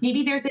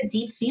 Maybe there's a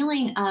deep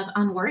feeling of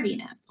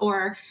unworthiness,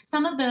 or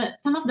some of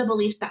the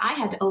beliefs that I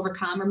had to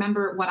overcome.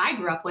 Remember, what I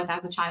grew up with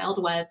as a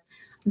child was,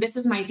 this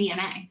is my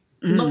DNA.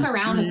 Look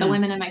around at the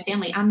women in my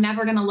family. I'm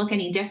never going to look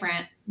any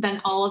different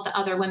than all of the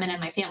other women in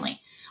my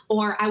family.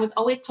 Or I was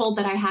always told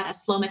that I had a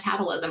slow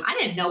metabolism. I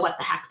didn't know what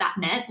the heck that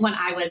meant when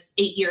I was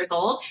 8 years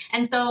old.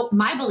 And so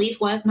my belief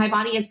was, my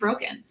body is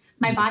broken.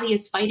 My body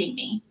is fighting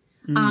me.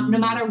 No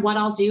matter what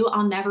I'll do,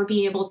 I'll never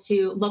be able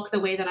to look the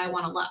way that I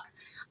want to look.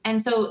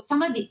 And so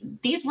some of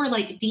these were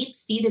like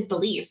deep-seated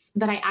beliefs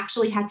that I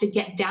actually had to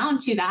get down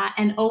to that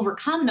and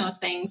overcome those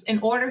things in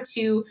order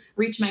to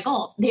reach my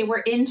goals. They were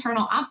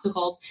internal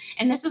obstacles.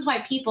 And this is why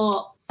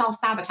people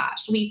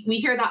self-sabotage. We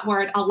hear that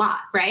word a lot,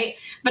 right?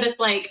 But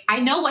it's like, I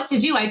know what to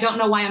do. I don't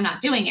know why I'm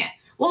not doing it.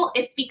 Well,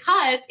 it's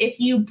because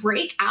if you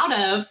break out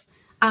of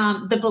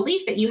the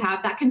belief that you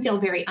have, that can feel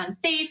very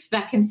unsafe.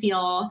 That can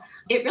feel,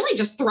 it really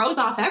just throws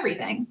off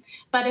everything.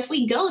 But if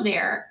we go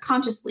there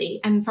consciously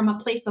and from a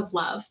place of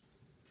love,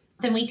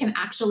 then we can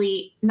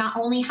actually not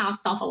only have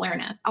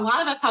self-awareness. A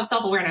lot of us have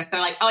self-awareness.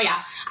 They're like, oh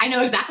yeah, I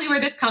know exactly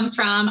where this comes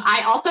from.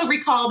 I also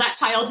recall that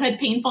childhood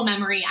painful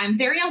memory. I'm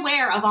very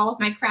aware of all of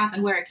my crap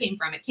and where it came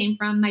from. It came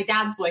from my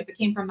dad's voice. It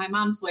came from my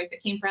mom's voice.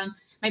 It came from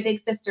my big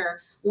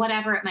sister,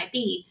 whatever it might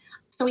be.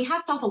 So we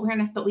have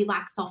self-awareness, but we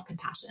lack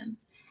self-compassion.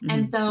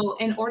 And so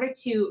in order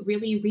to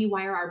really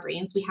rewire our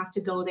brains, we have to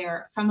go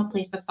there from a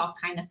place of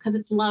self-kindness, because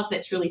it's love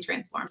that truly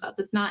transforms us.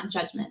 It's not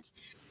judgment.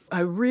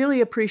 I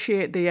really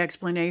appreciate the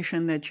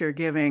explanation that you're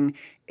giving.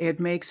 It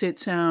makes it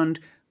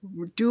sound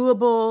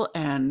doable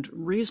and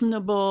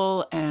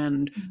reasonable,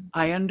 and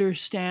I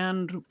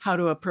understand how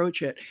to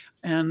approach it,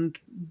 and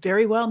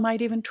very well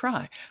might even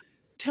try.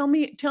 Tell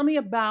me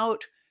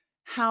about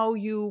how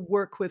you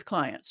work with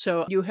clients.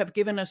 So you have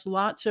given us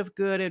lots of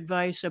good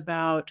advice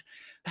about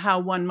how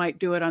one might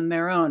do it on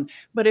their own.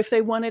 But if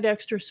they wanted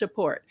extra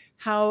support,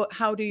 how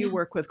do you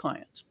work with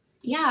clients?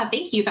 Yeah,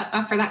 thank you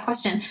for that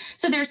question.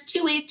 So there's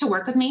 2 ways to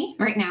work with me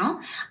right now.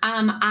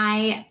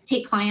 I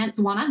take clients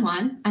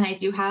one-on-one, and I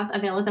do have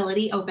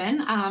availability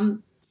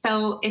open.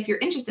 So if you're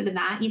interested in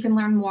that, you can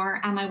learn more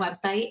at my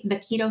website,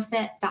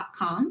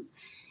 theketofit.com.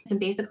 So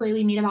basically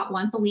we meet about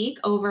once a week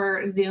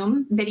over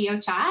Zoom video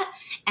chat,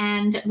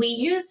 and we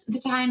use the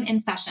time in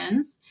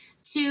sessions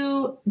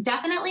to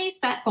definitely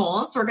set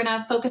goals. We're going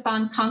to focus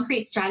on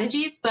concrete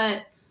strategies,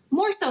 but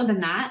more so than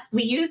that,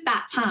 we use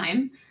that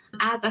time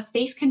as a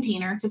safe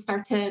container to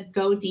start to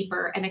go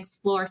deeper and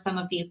explore some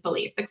of these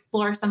beliefs,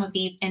 explore some of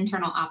these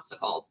internal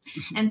obstacles.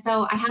 And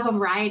so I have a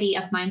variety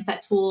of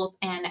mindset tools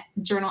and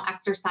journal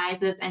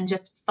exercises and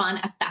just fun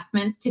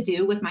assessments to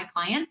do with my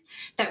clients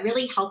that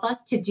really help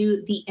us to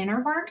do the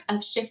inner work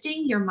of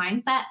shifting your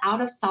mindset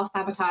out of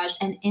self-sabotage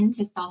and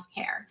into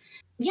self-care.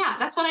 Yeah,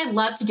 that's what I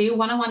love to do.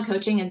 One-on-one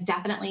coaching is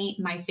definitely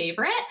my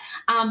favorite.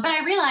 But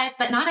I realized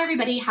that not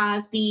everybody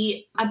has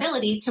the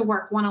ability to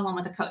work one-on-one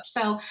with a coach.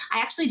 So I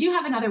actually do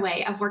have another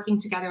way of working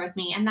together with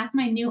me, and that's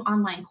my new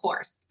online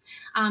course.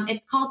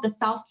 It's called the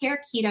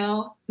Self-Care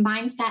Keto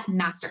Mindset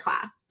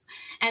Masterclass.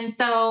 And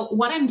so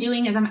what I'm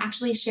doing is I'm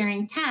actually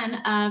sharing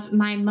 10 of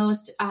my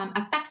most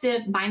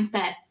effective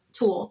mindset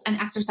tools and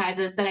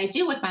exercises that I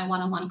do with my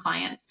one-on-one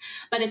clients,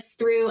 but it's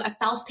through a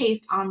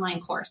self-paced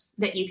online course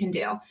that you can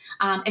do.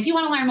 If you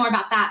want to learn more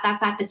about that,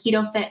 that's at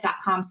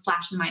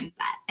theketofit.com/mindset,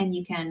 and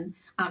you can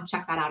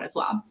check that out as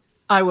well.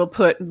 I will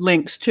put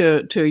links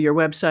to your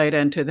website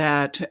and to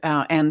that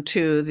and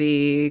to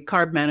the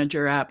Carb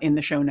Manager app in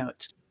the show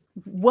notes.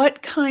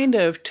 What kind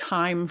of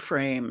time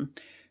frame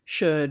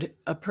should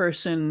a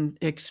person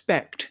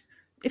expect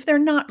if they're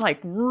not like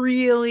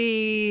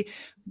really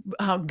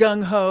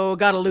gung-ho,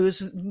 got to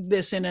lose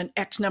this in an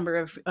X number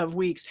of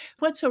weeks?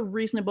 What's a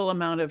reasonable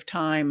amount of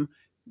time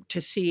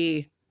to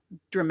see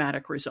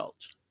dramatic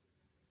results?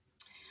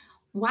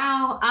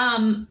 Wow.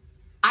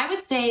 I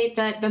would say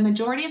that the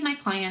majority of my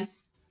clients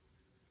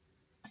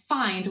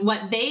find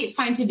what they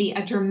find to be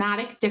a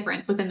dramatic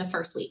difference within the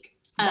first week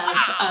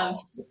of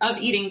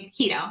eating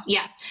keto.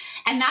 Yes.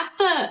 And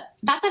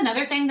that's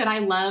another thing that I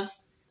love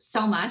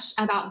so much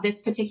about this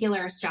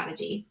particular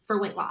strategy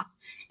for weight loss,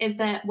 is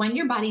that when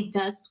your body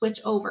does switch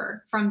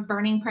over from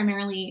burning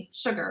primarily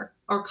sugar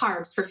or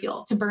carbs for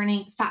fuel to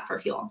burning fat for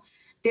fuel,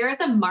 there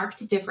is a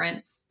marked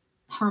difference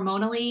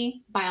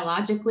hormonally,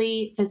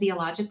 biologically,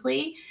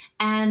 physiologically.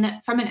 And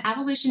from an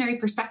evolutionary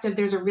perspective,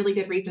 there's a really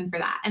good reason for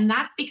that. And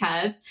that's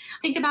because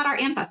think about our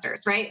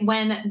ancestors, right?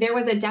 When there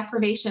was a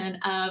deprivation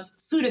of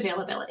food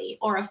availability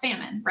or a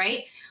famine,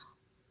 right?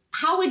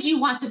 How would you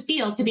want to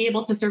feel to be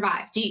able to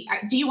survive? Do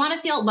you want to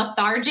feel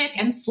lethargic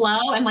and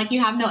slow and like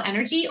you have no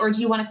energy? Or do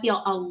you want to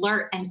feel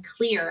alert and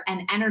clear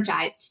and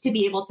energized to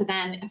be able to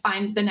then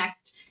find the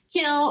next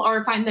kill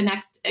or find the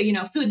next,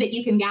 food that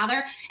you can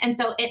gather? And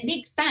so it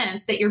makes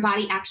sense that your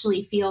body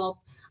actually feels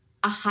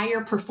a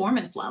higher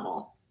performance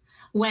level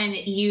when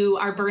you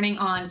are burning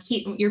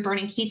you're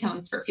burning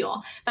ketones for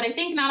fuel. But I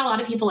think not a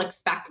lot of people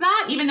expect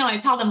that, even though I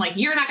tell them like,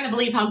 you're not going to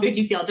believe how good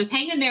you feel. Just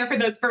hang in there for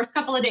those first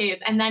couple of days.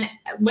 And then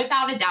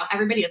without a doubt,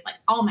 everybody is like,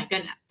 oh my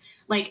goodness.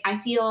 Like, I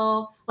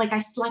feel like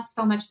I slept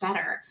so much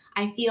better.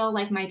 I feel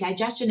like my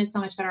digestion is so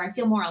much better. I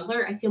feel more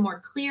alert. I feel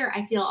more clear.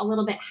 I feel a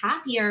little bit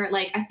happier.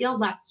 Like, I feel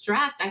less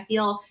stressed. I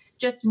feel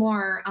just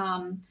more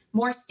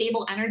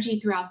stable energy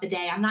throughout the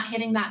day. I'm not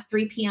hitting that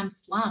 3 p.m.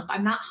 slump.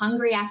 I'm not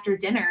hungry after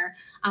dinner.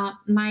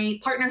 My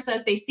partner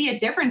says they see a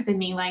difference in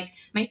me. Like,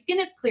 my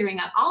skin is clearing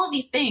up. All of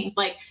these things,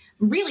 like,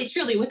 really,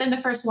 truly, within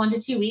the first 1 to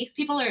 2 weeks,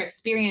 people are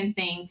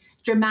experiencing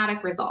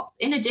dramatic results,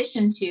 in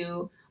addition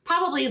to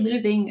probably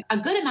losing a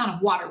good amount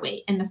of water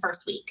weight in the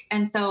first week.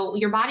 And so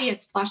your body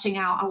is flushing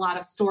out a lot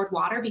of stored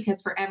water,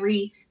 because for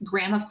every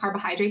gram of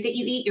carbohydrate that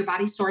you eat, your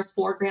body stores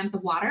 4 grams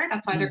of water.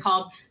 That's why they're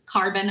called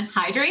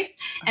carbohydrates.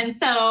 And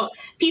so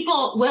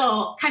people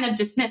will kind of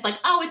dismiss like,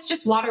 oh, it's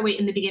just water weight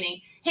in the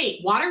beginning.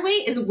 Hey, water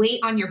weight is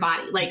weight on your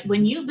body. Like,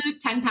 when you lose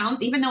 10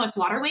 pounds, even though it's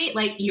water weight,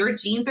 like, your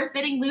jeans are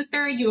fitting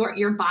looser,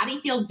 your body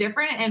feels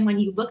different. And when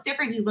you look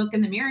different, you look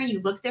in the mirror,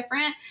 you look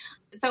different.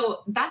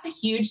 So that's a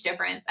huge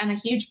difference, and a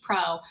huge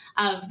pro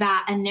of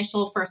that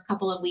initial first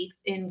couple of weeks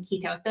in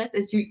ketosis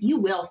is you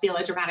will feel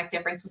a dramatic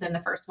difference within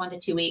the first 1 to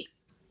 2 weeks.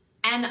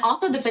 And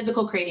also the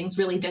physical cravings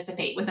really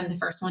dissipate within the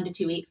first 1 to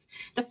 2 weeks.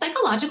 The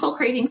psychological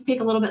cravings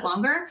take a little bit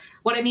longer.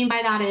 What I mean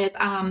by that is,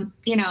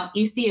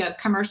 you see a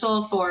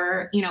commercial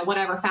for,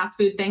 whatever fast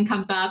food thing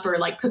comes up, or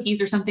like cookies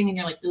or something, and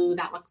you're like, ooh,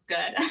 that looks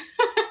good.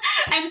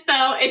 And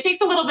so it takes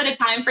a little bit of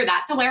time for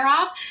that to wear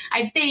off.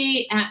 I'd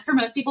say for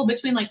most people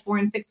between like 4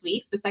 and 6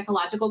 weeks, the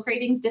psychological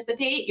cravings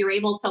dissipate. You're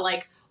able to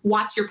like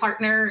watch your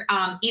partner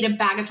eat a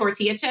bag of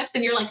tortilla chips,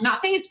 and you're like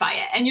not fazed by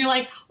it. And you're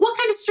like, what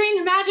kind of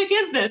strange magic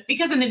is this?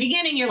 Because in the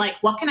beginning, you're like,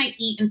 what can I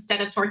eat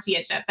instead of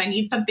tortilla chips? I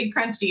need something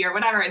crunchy or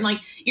whatever. And like,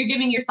 you're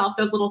giving yourself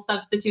those little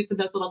substitutes and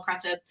those little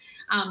crutches.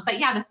 But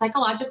yeah, the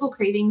psychological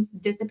cravings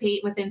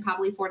dissipate within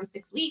probably 4 to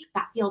 6 weeks.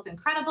 That feels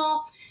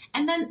incredible.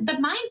 And then the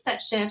mindset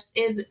shifts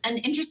is an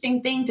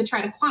interesting thing to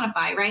try to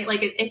quantify, right? Like,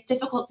 it's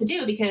difficult to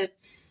do because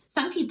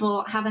some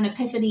people have an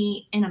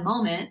epiphany in a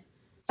moment.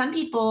 Some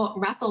people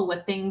wrestle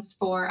with things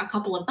for a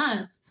couple of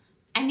months,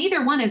 and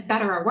neither one is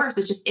better or worse.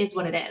 It just is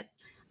what it is.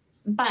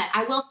 But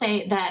I will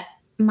say that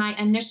my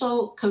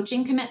initial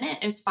coaching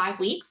commitment is 5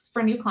 weeks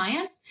for new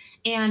clients.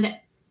 And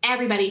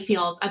everybody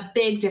feels a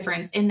big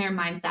difference in their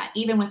mindset,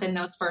 even within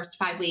those first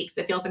 5 weeks.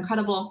 It feels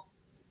incredible.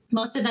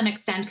 Most of them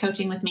extend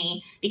coaching with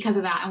me because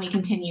of that. And we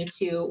continue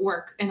to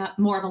work in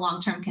more of a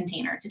long-term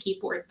container to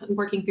keep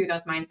working through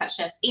those mindset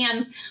shifts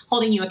and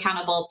holding you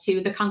accountable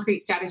to the concrete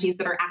strategies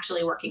that are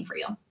actually working for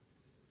you.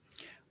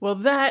 Well,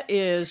 that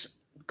is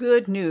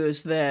good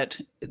news that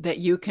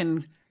you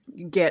can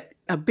get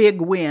a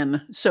big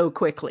win so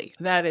quickly.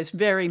 That is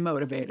very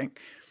motivating.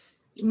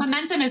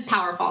 Momentum is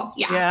powerful.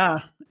 Yeah,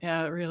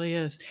 it really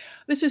is.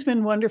 This has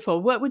been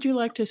wonderful. What would you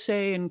like to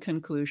say in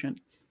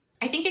conclusion?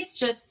 I think it's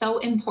just so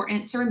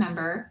important to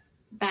remember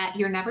that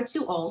you're never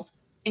too old.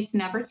 It's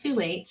never too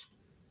late.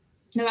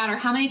 No matter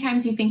how many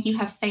times you think you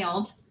have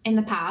failed in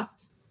the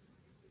past,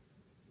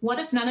 what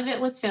if none of it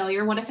was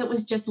failure? What if it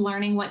was just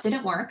learning what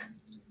didn't work?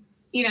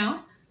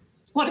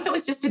 What if it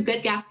was just a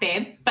good gas,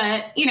 babe?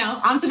 But,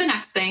 on to the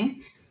next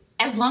thing.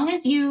 As long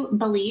as you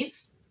believe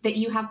that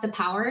you have the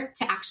power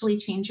to actually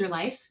change your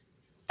life,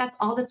 that's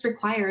all that's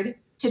required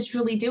to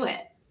truly do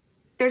it.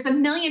 There's a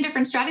million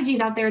different strategies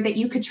out there that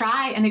you could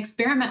try and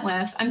experiment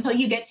with until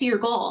you get to your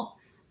goal.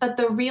 But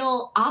the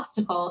real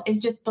obstacle is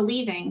just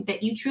believing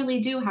that you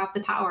truly do have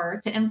the power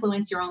to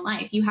influence your own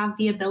life. You have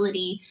the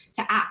ability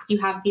to act. You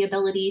have the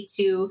ability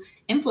to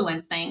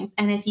influence things.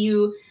 And if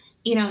you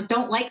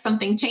don't like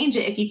something, change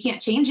it. If you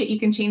can't change it, you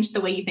can change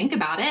the way you think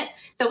about it.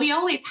 So we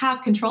always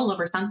have control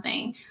over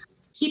something.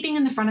 Keeping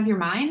in the front of your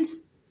mind,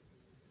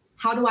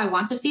 how do I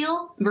want to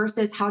feel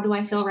versus how do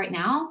I feel right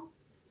now?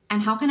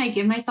 And how can I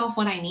give myself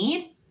what I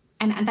need?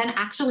 And then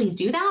actually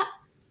do that.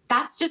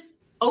 That's just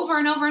over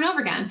and over and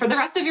over again for the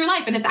rest of your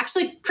life. And it's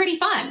actually pretty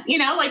fun.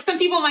 Like some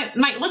people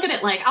might look at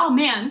it like, oh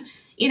man,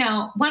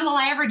 when will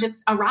I ever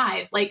just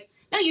arrive? Like,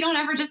 no, you don't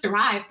ever just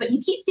arrive, but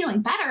you keep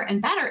feeling better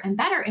and better and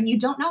better. And you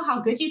don't know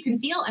how good you can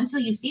feel until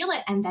you feel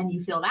it. And then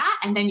you feel that.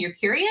 And then you're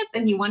curious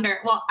and you wonder,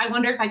 well, I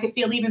wonder if I could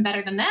feel even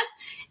better than this.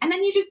 And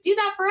then you just do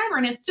that forever.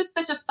 And it's just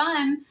such a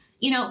fun,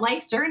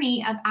 life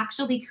journey of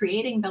actually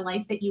creating the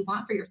life that you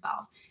want for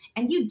yourself.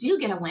 And you do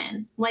get a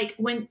win. Like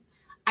when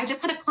I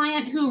just had a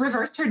client who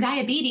reversed her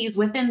diabetes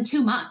within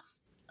 2 months.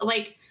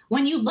 Like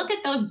when you look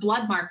at those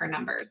blood marker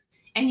numbers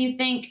and you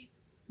think,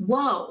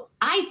 whoa,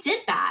 I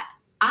did that.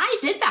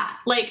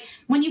 Like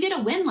when you get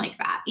a win like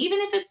that, even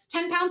if it's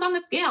 10 pounds on the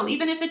scale,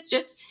 even if it's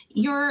just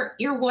your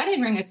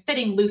wedding ring is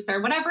fitting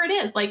looser, whatever it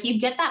is, like you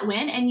get that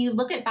win and you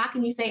look it back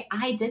and you say,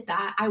 I did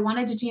that. I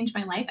wanted to change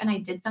my life and I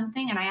did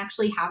something and I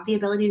actually have the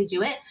ability to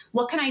do it.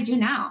 What can I do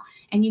now?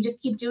 And you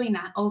just keep doing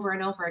that over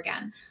and over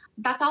again.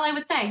 That's all I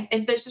would say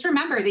is that just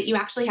remember that you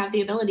actually have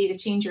the ability to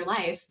change your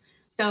life.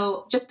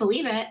 So just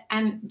believe it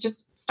and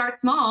just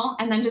start small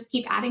and then just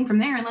keep adding from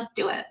there and let's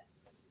do it.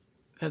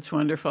 That's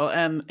wonderful.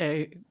 And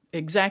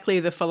exactly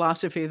the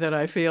philosophy that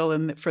I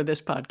feel for this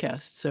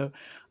podcast. So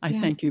I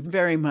thank you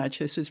very much.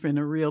 This has been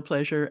a real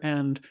pleasure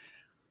and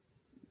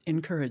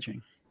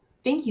encouraging.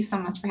 Thank you so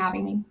much for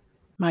having me.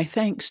 My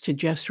thanks to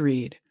Jess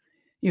Reed.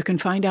 You can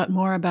find out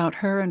more about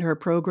her and her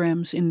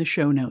programs in the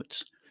show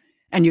notes.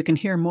 And you can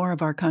hear more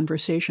of our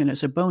conversation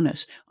as a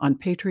bonus on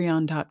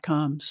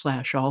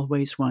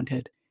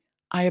patreon.com/alwayswanted.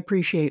 I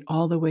appreciate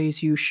all the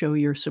ways you show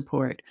your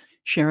support,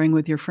 sharing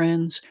with your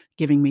friends,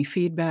 giving me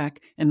feedback,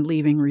 and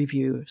leaving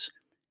reviews.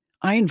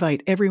 I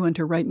invite everyone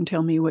to write and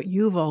tell me what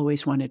you've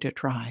always wanted to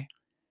try.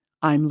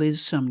 I'm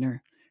Liz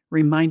Sumner,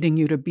 reminding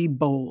you to be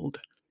bold,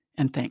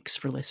 and thanks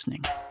for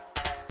listening.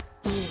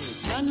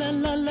 La la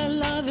la la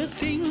la, the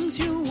things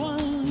you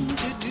want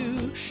to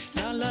do.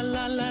 La la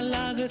la la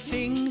la, the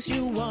things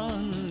you want